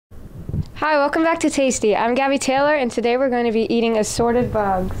Hi, welcome back to Tasty. I'm Gabi Taylor, and today we're going to be eating assorted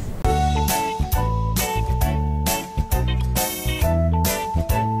bugs.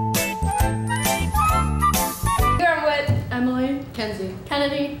 Here I'm with Emily, Kenzie,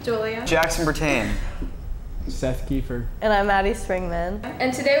 Kennedy, Julia, Jackson Bertain, Seth Kiefer, and I'm Maddie Springman.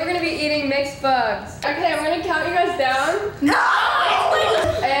 And today we're going to be eating mixed bugs. Okay, I'm going to count you guys down. No!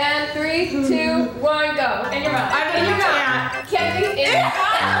 And 3, 2, 1, go. In your mouth. I'm in your mouth. Kenzie, in your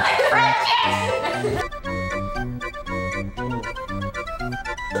mouth.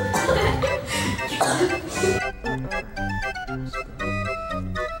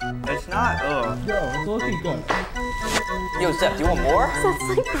 It's not, ugh. Yo, it's looking good. Yo, Steph, do you want more? That's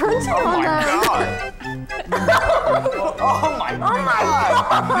like crunching Oh on my that. god! Oh my god!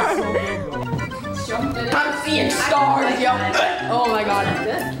 I'm seeing stars, yo. Oh my god.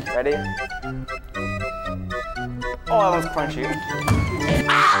 Ready? Oh, that was crunchy.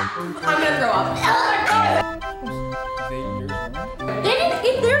 I'm gonna throw up. Oh my god. They didn't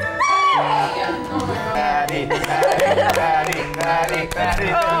eat their food. Patty, yeah!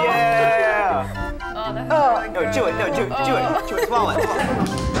 Oh, that's No, chew it, swallow it.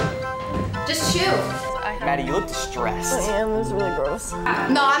 Just chew. Maddie, you look distressed. I am, it was really gross. No,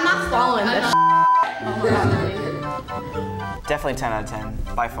 I'm not swallowing this. Definitely 10 out of 10,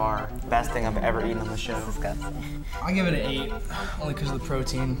 by far. Best thing I've ever eaten on the show. I'll give it an 8, only because of the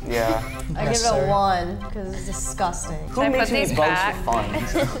protein. Yeah. I give it a 1 because it's disgusting. Who makes these bugs for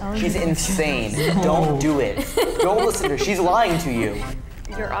fun? She's insane. Don't do it. Don't listen to her. She's lying to you.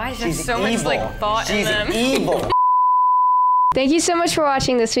 Your eyes have She's so evil. much like thought in them. She's evil. Thank you so much for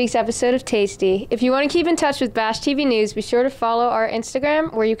watching this week's episode of Tasty. If you want to keep in touch with Bash TV News, be sure to follow our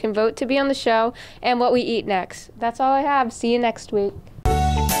Instagram where you can vote to be on the show and what we eat next. That's all I have. See you next week.